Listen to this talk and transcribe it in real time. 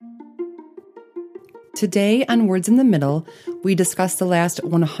Today on Words in the Middle, we discuss the last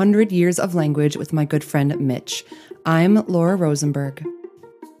 100 years of language with my good friend Mitch. I'm Laura Rosenberg.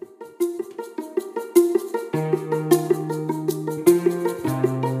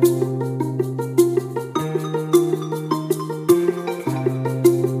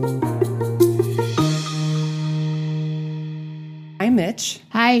 Hi, Mitch.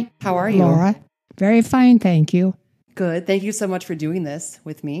 Hi. How are you? Laura. Very fine, thank you. Good. Thank you so much for doing this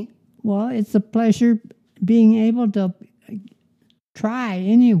with me. Well, it's a pleasure being able to try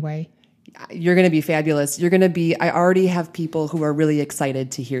anyway. You're going to be fabulous. I already have people who are really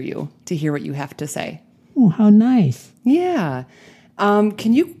excited to hear what you have to say. Oh, how nice. Yeah.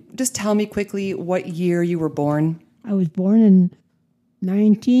 Can you just tell me quickly what year you were born? I was born in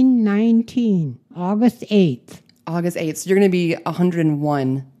 1919, August 8th. August 8th. So you're going to be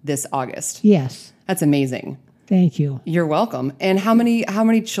 101 this August. Yes. That's amazing. Thank you. You're welcome. And how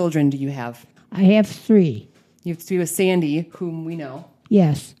many children do you have? I have 3. You have 3 with Sandy, whom we know.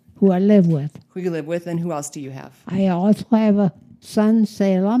 Yes, who I live with. Who you live with, and who else do you have? I also have a son,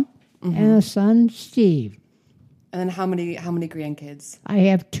 Salem, and a son, Steve. And then how many grandkids? I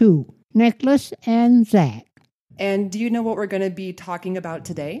have 2, Nicholas and Zach. And do you know what we're going to be talking about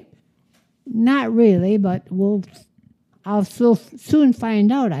today? Not really, but I'll soon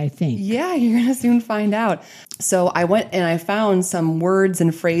find out, I think. Yeah, you're going to soon find out. So I went and I found some words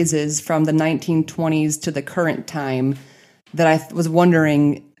and phrases from the 1920s to the current time that I was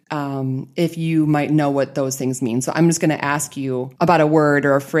wondering if you might know what those things mean. So I'm just going to ask you about a word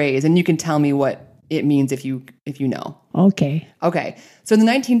or a phrase, and you can tell me what it means if you know. Okay. Okay. So in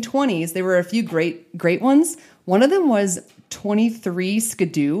the 1920s, there were a few great ones. One of them was 23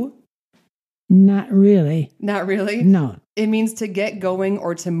 skidoo. Not really. Not really? No. It means to get going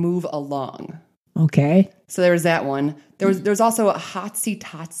or to move along. Okay. So there was that one. There's also a hotsy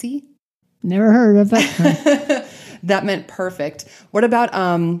totsy. Never heard of it. That meant perfect. What about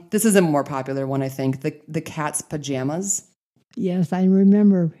this is a more popular one, I think. The cat's pajamas. Yes, I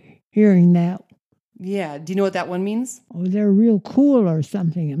remember hearing that. Yeah. Do you know what that one means? Oh, they're real cool or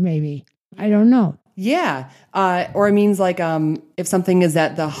something, maybe. I don't know. Yeah. Or it means like if something is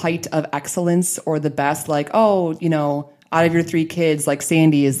at the height of excellence or the best, like, oh, out of your 3 kids, like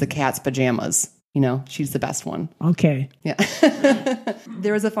Sandy is the cat's pajamas. She's the best one. Okay. Yeah.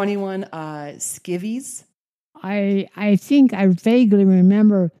 There was a funny one, skivvies. I think I vaguely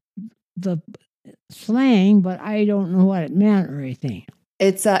remember the slang, but I don't know what it meant or anything.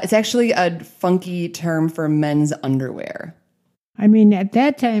 It's actually a funky term for men's underwear. I mean, at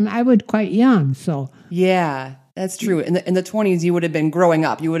that time, I was quite young, so... Yeah, that's true. In the 20s, you would have been growing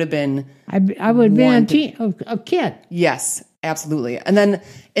up. You would have been... I would have been a kid. Yes, absolutely. And then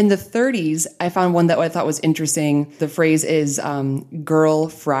in the 30s, I found one that I thought was interesting. The phrase is Girl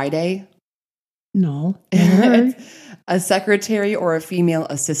Friday. No, never heard. A secretary or a female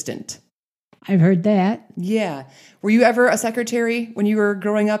assistant. I've heard that. Yeah. Were you ever a secretary when you were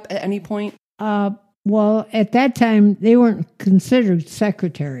growing up at any point? Well, at that time, they weren't considered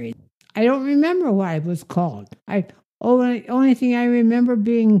secretaries. I don't remember what I was called. Only thing I remember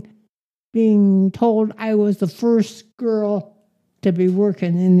being told I was the first girl to be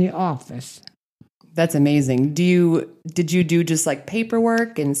working in the office. That's amazing. Did you do just like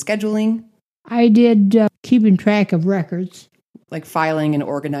paperwork and scheduling? I did keeping track of records. Like filing and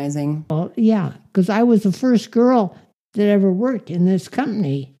organizing? Well, yeah, because I was the first girl that ever worked in this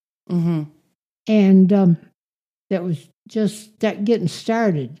company. Mm-hmm. And that was just getting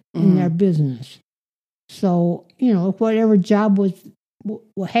started in their business. So, whatever job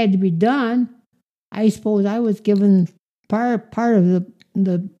had to be done, I suppose I was given part of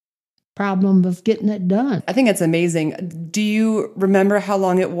the problem of getting it done. I think that's amazing. Do you remember how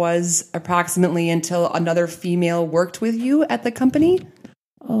long it was approximately until another female worked with you at the company?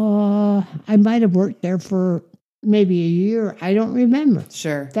 I might have worked there for maybe a year. I don't remember.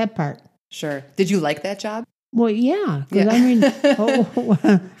 Sure. That part. Sure. Did you like that job? Well, yeah. Because, I mean,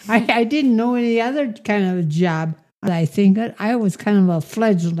 I didn't know any other kind of job. I think I was kind of a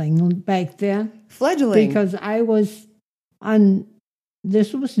fledgling back then. Fledgling? Because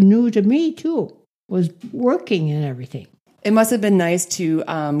this was new to me, too, was working and everything. It must have been nice to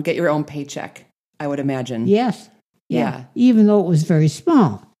get your own paycheck, I would imagine. Yes. Yeah. Even though it was very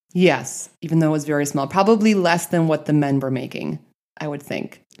small. Yes. Even though it was very small. Probably less than what the men were making, I would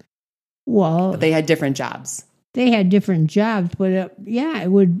think. Well, but they had different jobs. They had different jobs, but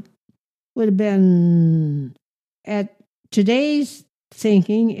it would have been, at today's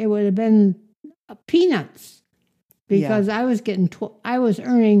thinking, it would have been peanuts, because I was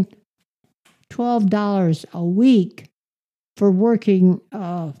earning $12 a week for working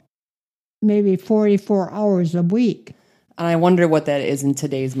maybe 44 hours a week. And I wonder what that is in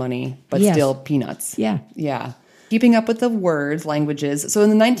today's money, but Yes. still peanuts. Yeah. Yeah. Keeping up with the words, languages. So in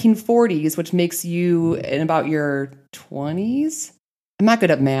the 1940s, which makes you in about your 20s. I'm not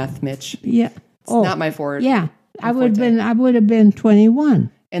good at math, Mitch. Yeah. It's not my forte. Yeah. I would have been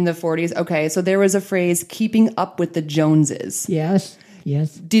 21. In the 40s. Okay. So there was a phrase, keeping up with the Joneses. Yes.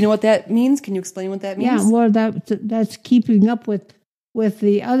 Yes. Do you know what that means? Can you explain what that means? Yeah. Well, that's keeping up with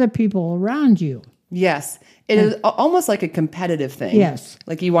the other people around you. Yes. It is almost like a competitive thing. Yes.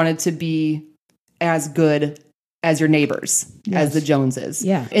 Like you wanted to be as good as your neighbors, as the Joneses.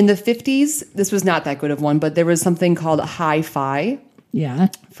 Yeah. In the 50s, this was not that good of one, but there was something called hi-fi Yeah.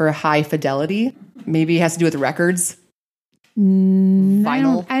 for high fidelity. Maybe it has to do with records. I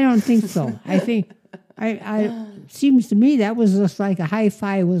don't think so. I think I seems to me that was just like a high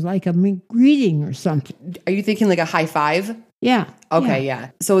five was like a greeting or something. Are you thinking like a high five? Yeah. Okay,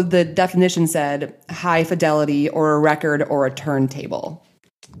 yeah. So the definition said high fidelity or a record or a turntable.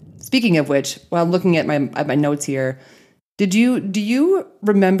 Speaking of which, while I'm looking at my notes here, do you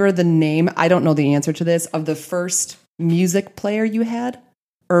remember the name? I don't know the answer to this, of the first music player you had,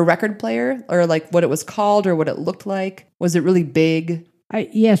 or a record player, or like what it was called or what it looked like. Was it really big?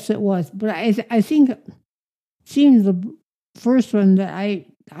 Yes, it was. But I think it seems the first one that I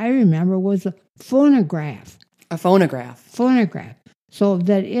remember was a phonograph. A phonograph. Phonograph. So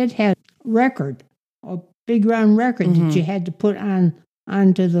that it had record, a big round record that you had to put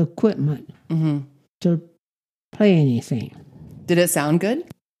onto the equipment to play anything. Did it sound good?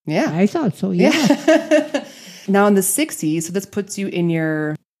 Yeah. I thought so, yeah. Now in the 60s, so this puts you in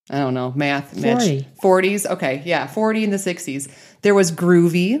your, I don't know, math, Mitch. 40. 40s? Okay, yeah, 40 in the 60s. There was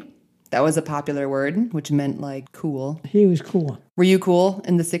groovy. That was a popular word, which meant like cool. He was cool. Were you cool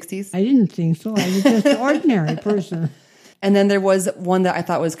in the 60s? I didn't think so. I was just an ordinary person. And then there was one that I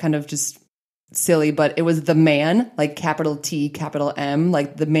thought was kind of just silly, but it was the man, like capital T, capital M.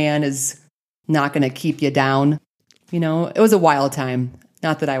 Like the man is not going to keep you down. You know, it was a wild time.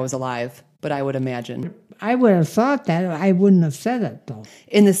 Not that I was alive, but I would imagine. I would have thought that. I wouldn't have said it, though.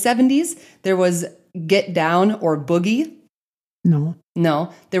 In the 70s, there was get down or boogie.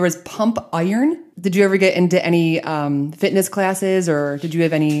 No, there was pump iron. Did you ever get into any fitness classes, or did you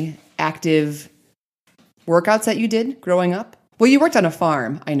have any active workouts that you did growing up? Well, you worked on a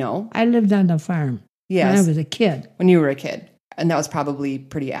farm, I know. I lived on the farm when I was a kid. When you were a kid. And that was probably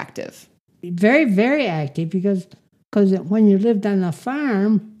pretty active. Very, very active because when you lived on the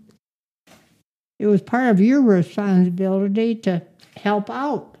farm, it was part of your responsibility to help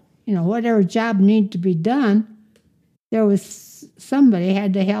out. You know, whatever job needed to be done, there was somebody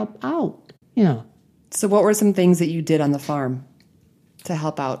had to help out, you know. So what were some things that you did on the farm to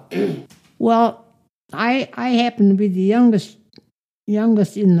help out? Well, I happened to be the youngest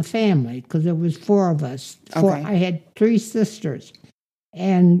in the family because there was four of us. Okay. I had three sisters,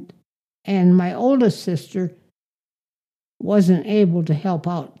 and my oldest sister wasn't able to help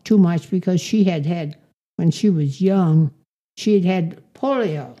out too much because she had when she was young, she had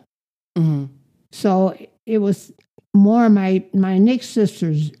polio. Mm-hmm. So it was more my next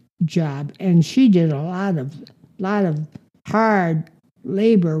sister's job, and she did a lot of hard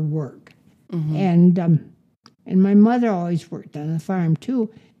labor work. Mm-hmm. And my mother always worked on the farm too.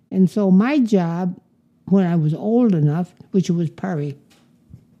 And so my job, when I was old enough, which was probably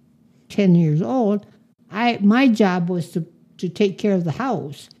 10 years old, my job was to take care of the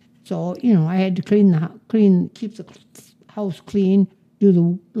house. So, you know, I had to keep the house clean, do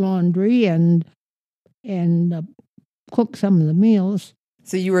the laundry, and cook some of the meals.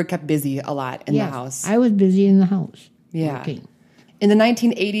 So you were kept busy a lot in the house. I was busy in the house. Yeah. Working. In the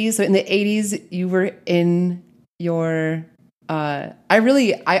 1980s, so in the 80s, you were in your, I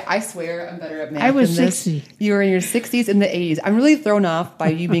swear I'm better at math. I was than this. 60. You were in your 60s in the 80s. I'm really thrown off by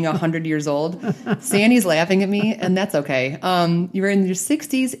you being 100 years old. Sandy's laughing at me, and that's okay. You were in your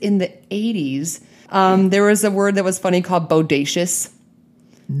 60s in the 80s. There was a word that was funny called bodacious.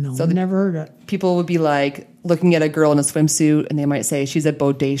 No, so never heard of it. People would be like looking at a girl in a swimsuit, and they might say she's a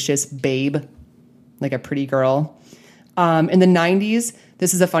bodacious babe, like a pretty girl. In the 90s,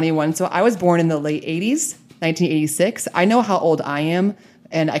 this is a funny one. So I was born in the late 80s, 1986. I know how old I am,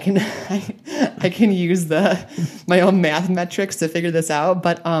 and I can I can use my own math metrics to figure this out.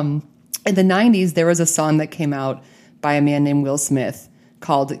 But in the 90s, there was a song that came out by a man named Will Smith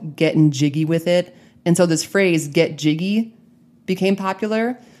called "Getting Jiggy with It," and so this phrase "get jiggy" became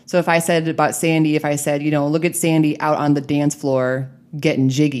popular. So if I said about Sandy, if I said, you know, look at Sandy out on the dance floor getting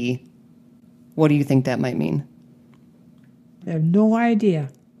jiggy, what do you think that might mean? I have no idea.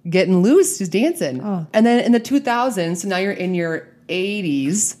 Getting loose, she's dancing. Oh. And then in the 2000s, so now you're in your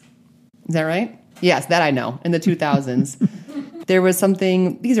 80s, Is that right? Yes, that I know. In the 2000s. There was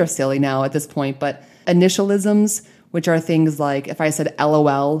something, these are silly now at this point, but initialisms, which are things like if I said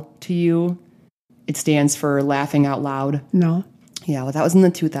LOL to you, it stands for laughing out loud. No. Yeah, well, that was in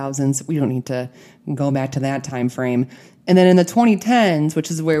the 2000s. We don't need to go back to that time frame. And then in the 2010s, which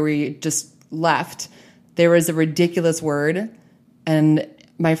is where we just left, there was a ridiculous word, and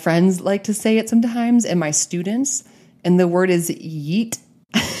my friends like to say it sometimes, and my students, and the word is yeet.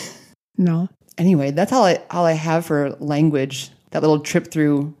 No. Anyway, that's all I have for language. That little trip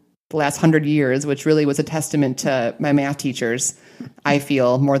through the last 100 years, which really was a testament to my math teachers, I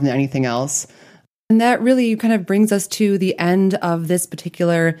feel, more than anything else. And that really kind of brings us to the end of this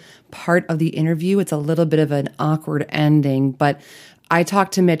particular part of the interview. It's a little bit of an awkward ending, but I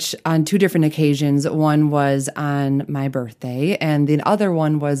talked to Mitch on 2 different occasions. One was on my birthday, and the other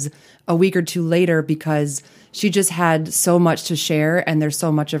one was a week or 2 later because she just had so much to share, and there's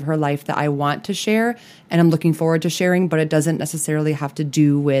so much of her life that I want to share, and I'm looking forward to sharing, but it doesn't necessarily have to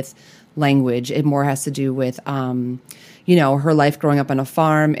do with language. It more has to do with her life growing up on a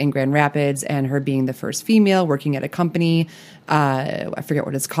farm in Grand Rapids and her being the first female working at a company. I forget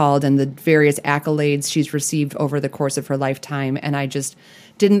what it's called, and the various accolades she's received over the course of her lifetime. And I just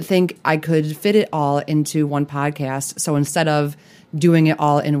didn't think I could fit it all into one podcast. So instead of doing it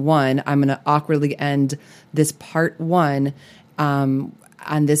all in one, I'm going to awkwardly end this part 1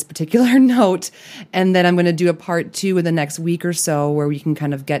 on this particular note. And then I'm going to do a part 2 in the next week or so where we can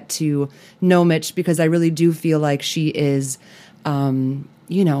kind of get to know Mitch, because I really do feel like she is,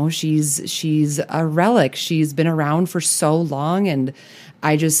 she's a relic. She's been around for so long. And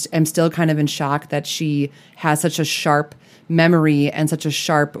I just am still kind of in shock that she has such a sharp memory and such a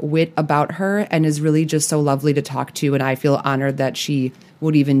sharp wit about her and is really just so lovely to talk to. And I feel honored that she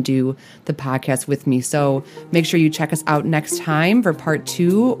would even do the podcast with me. So make sure you check us out next time for part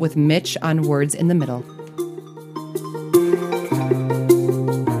 2 with Mitch on Words in the Middle.